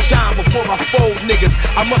 seconds to shine before I fold niggas.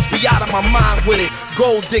 I must be out of my mind with it.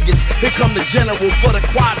 Gold diggers, here come the general for the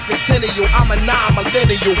quad centennial. I'm a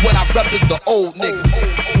non-millennial, what I rep is the old niggas.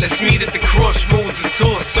 Let's meet at the crossroads of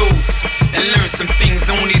torsos and learn some things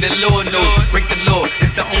only the Lord knows. Break the law,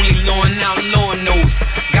 it's the only law and now law knows.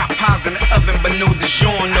 Got pies in the oven but no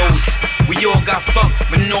DiGiorno's. We all got fucked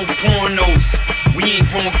but no pornos. We ain't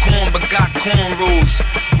growing corn but got cornrows.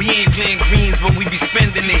 We ain't playing greens but we be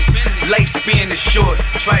spending it. Lifespan is short,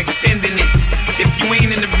 try extending it. If you ain't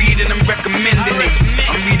in the reading, I'm recommending it.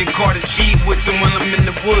 I'm reading Carter G. Woodson while I'm in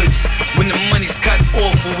the woods. When the money's cut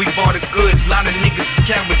off when we bought the goods. Lot of niggas is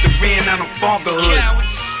cowards and ran out of fatherhood.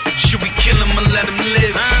 Should we kill him or let him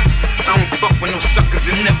live? I don't fuck with no suckers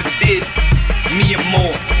and never did. Me and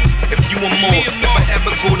more, if you want more. If I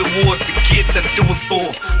ever go to wars, the kids I do it for.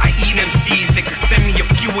 I eat MCs, they can send me a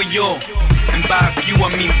few of y'all. And by a few, I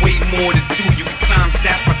mean way more than two. You can times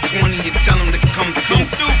that by 20 and tell them to come through.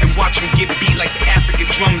 And watch them get beat like the African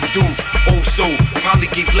drums do. Oh, so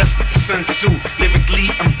probably gave lessons to Sun Tzu.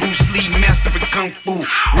 Lyrically, I'm Bruce Lee, master of Kung Fu.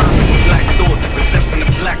 Rhyming with black thought, possessing a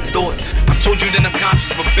black thought. I told you that I'm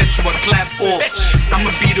conscious, but bet you I clap off.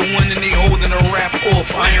 I'ma be the one and they holding a rap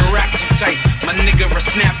off. I ain't rap too tight, my nigga a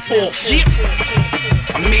snap off.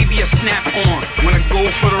 Or maybe a snap on. When I go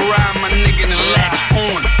for the ride, my nigga then latch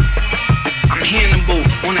on. I'm Hannibal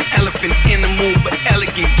on an elephant animal, but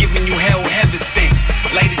elegant, giving you hell heaven sent.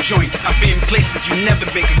 Light a joint, I've been places you never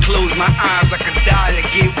been. Could close my eyes, I could die, I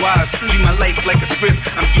get wise. View my life like a script,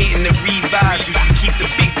 I'm getting it revised. Used to keep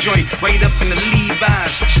the big joint right up in the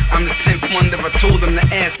Levi's. I'm the 10th wonder, I told them to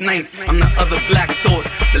ask 9th. I'm the other black thought,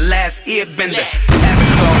 the last airbender.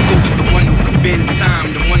 Avatar ghost, the one who could bend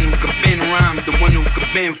time, the one who could bend rhymes, the one who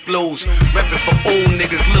could bend flows. Rapping for old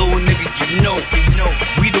niggas, little niggas, you know.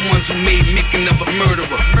 We the ones who made making of a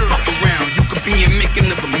murderer. Fuck around, you could be in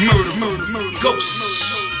making of a murderer. Ghosts.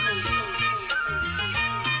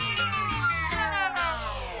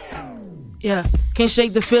 Yeah, can't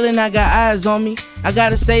shake the feeling, I got eyes on me. I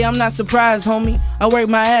gotta say, I'm not surprised, homie. I work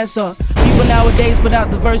my ass off. People nowadays put out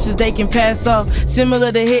the verses they can pass off.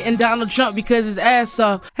 Similar to hitting Donald Trump because his ass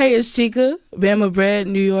off. Hey, it's Chica, Bama bred,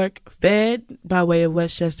 New York fed by way of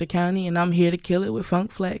Westchester County, and I'm here to kill it with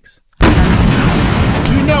Funk Flex.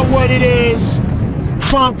 You know what it is.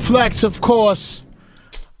 Funk Flex, of course.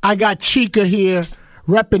 I got Chica here,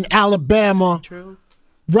 repping Alabama. True.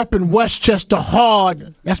 Repping Westchester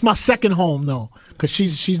hard. That's my second home though, cause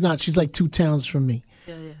she's like 2 towns from me.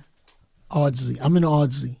 Yeah. Ardsley. I'm in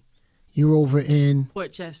Ardsley. You're over in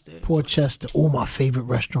Port Chester. Oh, my favorite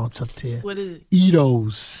restaurants up there. What is it?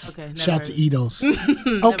 Edo's. Okay. Shout to Edo's.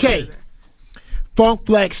 Okay. Funk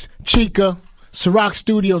Flex, Chica, Ciroc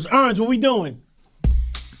Studios. Ernst, what we doing?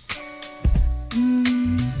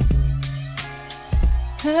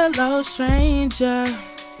 Hello, stranger.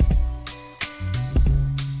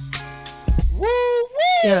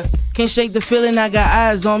 Yeah, can't shake the feeling, I got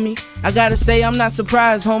eyes on me. I gotta say, I'm not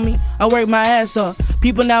surprised, homie. I work my ass off.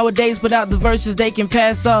 People nowadays put out the verses they can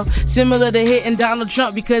pass off. Similar to hitting Donald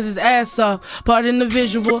Trump because his ass off. Part in the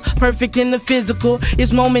visual, perfect in the physical.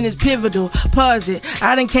 This moment is pivotal. Pause it.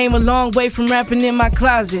 I done came a long way from rapping in my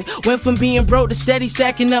closet. Went from being broke to steady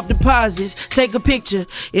stacking up deposits. Take a picture,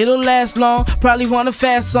 it'll last long. Probably want a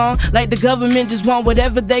fast song. Like the government just want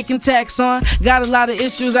whatever they can tax on. Got a lot of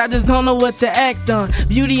issues, I just don't know what to act on.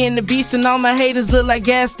 Beauty and the Beast and all my haters look like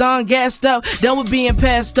Gaston. Gassed up, done with being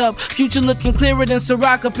passed up. Future looking clearer than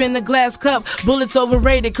Ciroc up in the glass cup. Bullets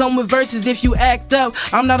overrated, come with verses if you act up.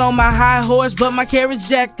 I'm not on my high horse, but my carriage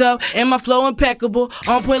jacked up. And my flow impeccable,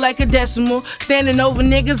 on point like a decimal. Standing over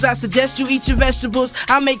niggas, I suggest you eat your vegetables.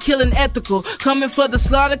 I make killing ethical, coming for the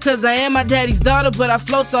slaughter cause I am my daddy's daughter. But I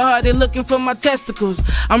flow so hard they looking for my testicles.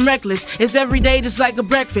 I'm reckless, it's every day just like a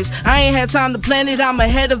breakfast. I ain't had time to plan it, I'm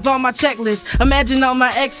ahead of all my checklists. Imagine all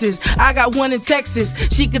my exes, I got one in Texas.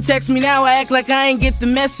 She could text me now, I act like I ain't get the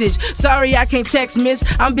message. Sorry I can't text, miss,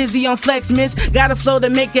 I'm busy on flex, miss. Got a flow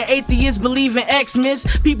that make an atheist believe in X, miss.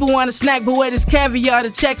 People want a snack, but where this caviar,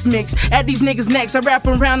 the checks mix. At these niggas' necks, I wrap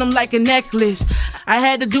around them like a necklace. I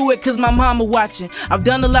had to do it cause my mama watching. I've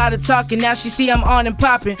done a lot of talking, now she see I'm on and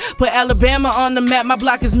popping. Put Alabama on the map, my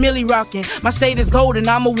block is Millie rocking. My state is golden,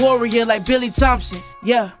 I'm a warrior like Billy Thompson,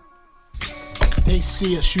 yeah. They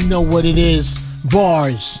see us, you know what it is.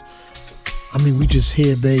 Bars. I mean, we just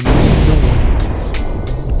here, baby. You know what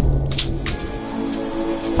it is.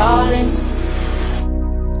 Falling,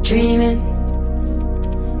 dreaming,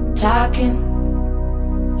 talking.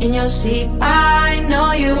 In your sleep, I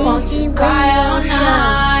know you want to cry all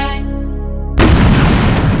night.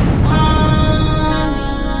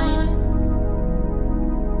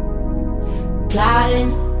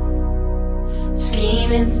 Plotting,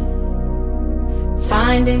 scheming,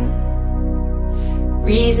 finding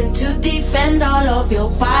reason to defend all of your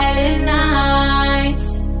violent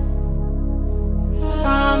nights.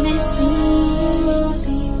 Promise me.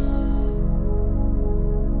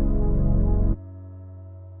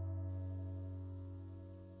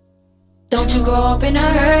 Don't you grow up in a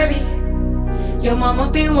hurry. Your mama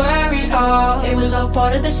be worried. Oh, it was all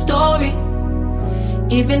part of the story.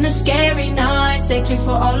 Even the scary nights, thank you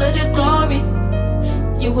for all of the glory.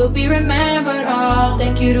 You will be remembered, oh,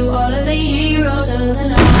 thank you to all of the heroes of the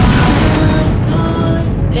night.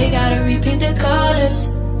 They gotta repaint the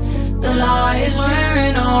colors. The lie is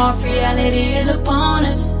wearing off, reality is upon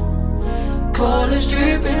us. Colors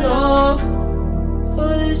dripping off,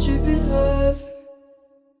 colors dripping off.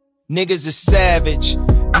 Niggas is savage,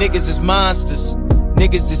 niggas is monsters,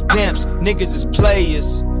 niggas is pimps, niggas is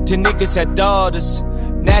players. The niggas had daughters,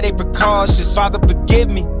 now they precautious. Father,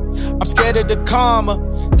 forgive me, I'm scared of the karma.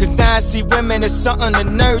 Cause now I see women as something to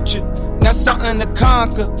nurture, not something to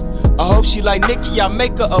conquer. I hope she like Nicki, I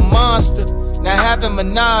make her a monster. Now having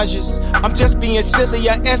menages, I'm just being silly,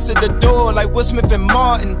 I answer the door like Will Smith and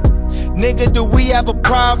Martin. Nigga, do we have a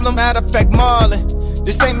problem? Matter of fact, Marlon,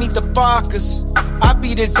 this ain't Meet the Fockers. I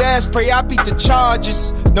beat his ass, pray I beat the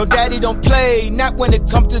Chargers. No daddy don't play, not when it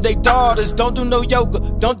comes to they daughters. Don't do no yoga,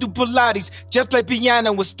 don't do Pilates. Just play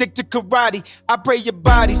piano and stick to karate. I pray your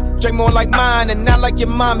bodies drink more like mine and not like your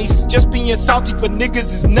mommies. Just being salty, but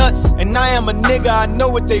niggas is nuts. And I am a nigga, I know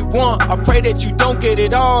what they want. I pray that you don't get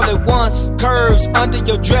it all at once. Curves under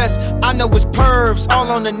your dress, I know it's pervs. All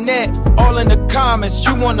on the net, all in the comments.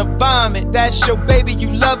 You wanna vomit, that's your baby,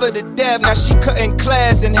 you love her to death. Now she cutting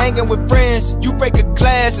class and hanging with friends. You break a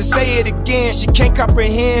glass and say it again. She can't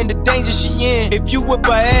comprehend the danger she in. If you whip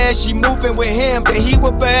her ass, she moving with him. Then he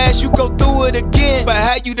whip her ass, you go through it again. But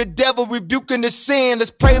how you the devil rebuking the sin?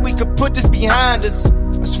 Let's pray we could put this behind us.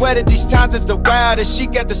 I swear that these times is the wildest. She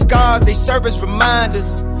got the scars, they serve as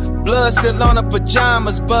reminders. Blood still on her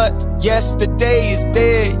pajamas, but yesterday is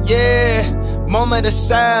dead, yeah. Moment of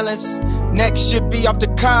silence. Next should be off the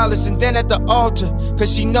collars and then at the altar.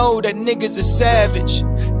 Cause she know that niggas is savage.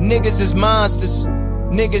 Niggas is monsters.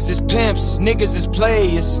 Niggas is pimps. Niggas is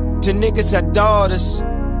players. To niggas had daughters.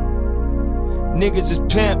 Niggas is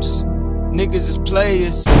pimps. Niggas is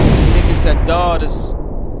players. To niggas had daughters.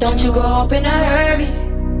 Don't you go up in a hurry.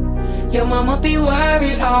 Your mama be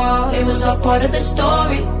worried, oh, it was all part of the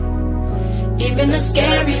story. Even the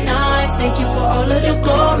scary nights, thank you for all of the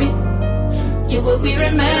glory. You will be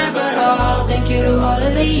remembered, oh, thank you to all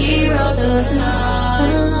of the heroes of the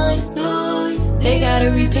night. They gotta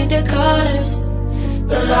repaint their colors.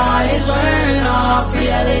 The light is wearing off,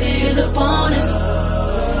 reality is upon us.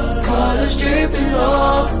 Colors dripping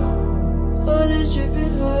off, colors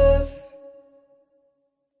dripping off.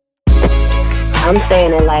 I'm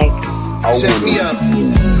saying it like, check me up.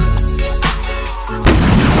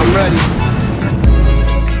 I'm ready.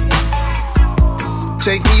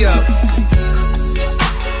 Take me up.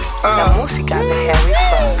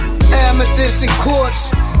 Amethyst and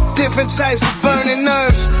quartz, different types of burning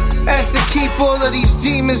nerves. That's to keep all of these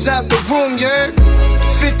demons out the room, you heard?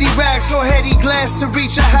 50 racks on heady glass to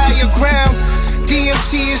reach a higher ground.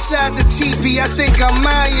 DMT inside the teepee, I think I'm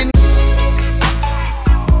lying.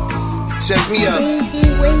 Check me up. Weezy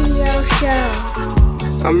Radio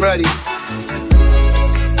Show. I'm ready.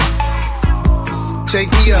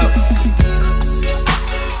 Take me up.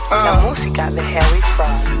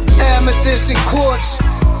 Amethyst and quartz,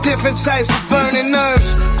 different types of burning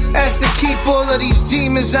nerves. That's to keep all of these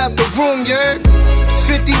demons out the room, you heard?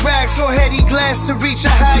 50 racks on heady glass to reach a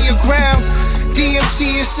higher ground.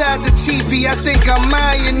 DMT inside the teepee, I think I'm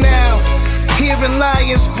lying now. Hearing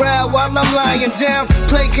lions growl while I'm lying down.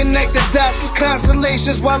 Play connect the dots with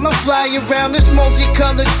constellations while I'm flying around this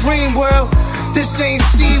multicolored dream world. This ain't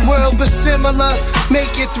SeaWorld, but similar.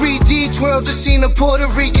 Make it 3D twirl, just seen a Puerto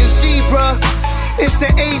Rican zebra. It's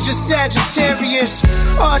the age of Sagittarius.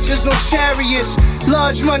 Archers on chariots.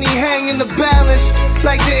 Large money hanging the balance.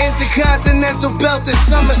 Like the Intercontinental Belt at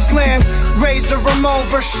SummerSlam. Razor Ramon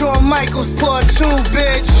vs. Shawn Michaels Part 2,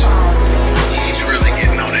 bitch. He's really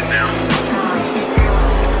getting on it now.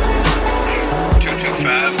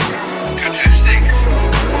 225, 226,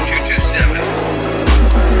 227.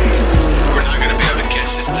 We're not gonna be able to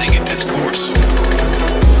catch this thing at this course.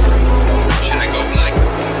 Should I go black?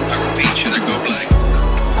 I repeat, should I go black?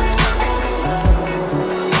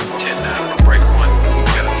 10-9, I'm gonna break one. We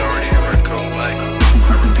got authority to run code black.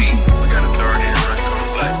 I repeat, we got authority to run code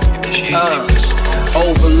black. Initiate sequence.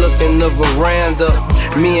 Overlooking the veranda,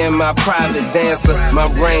 me and my private dancer. My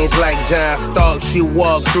range like John Stark, she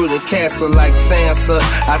walked through the castle like Sansa.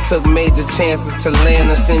 I took major chances to land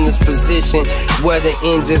us in this position where the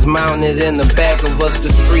engines mounted in the back of us. The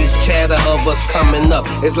streets chatter of us coming up.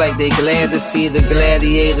 It's like they glad to see the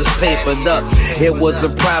gladiators papered up. It was a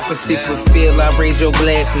prophecy fulfilled, I raise your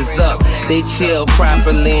glasses up. They chill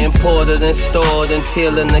properly, imported and stored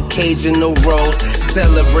until an occasional rose.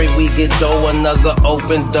 Celebrate, we get dough, another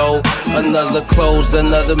open door, another closed,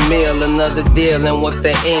 another meal, another deal. And once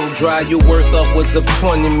the ink dry, you worth upwards of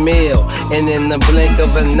 20 mil. And in the blink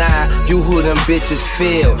of an eye, you who them bitches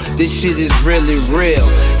feel. This shit is really real.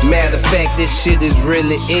 Matter of fact, this shit is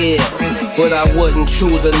really ill. But I wouldn't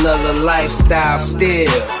choose another lifestyle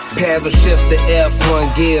still. Paddle shift the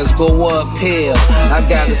F1 gears, go uphill. I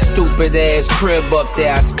got a stupid ass crib up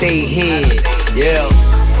there, I stay here. Yeah.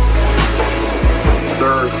 There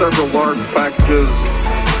are several large packages,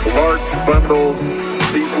 large bundles.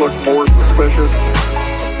 These look more suspicious.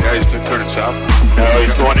 Yeah, he's turning south. No,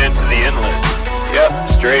 he's going into the inlet. Yep,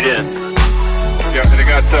 straight in. Yeah, and they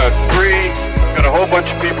got got a whole bunch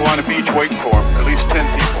of people on the beach waiting for him. At least 10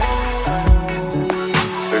 people.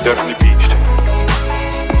 They're definitely beached.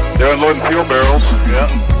 They're unloading fuel barrels. Yeah,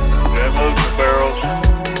 they're unloading the barrels.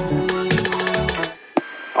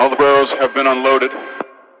 All the barrels have been unloaded.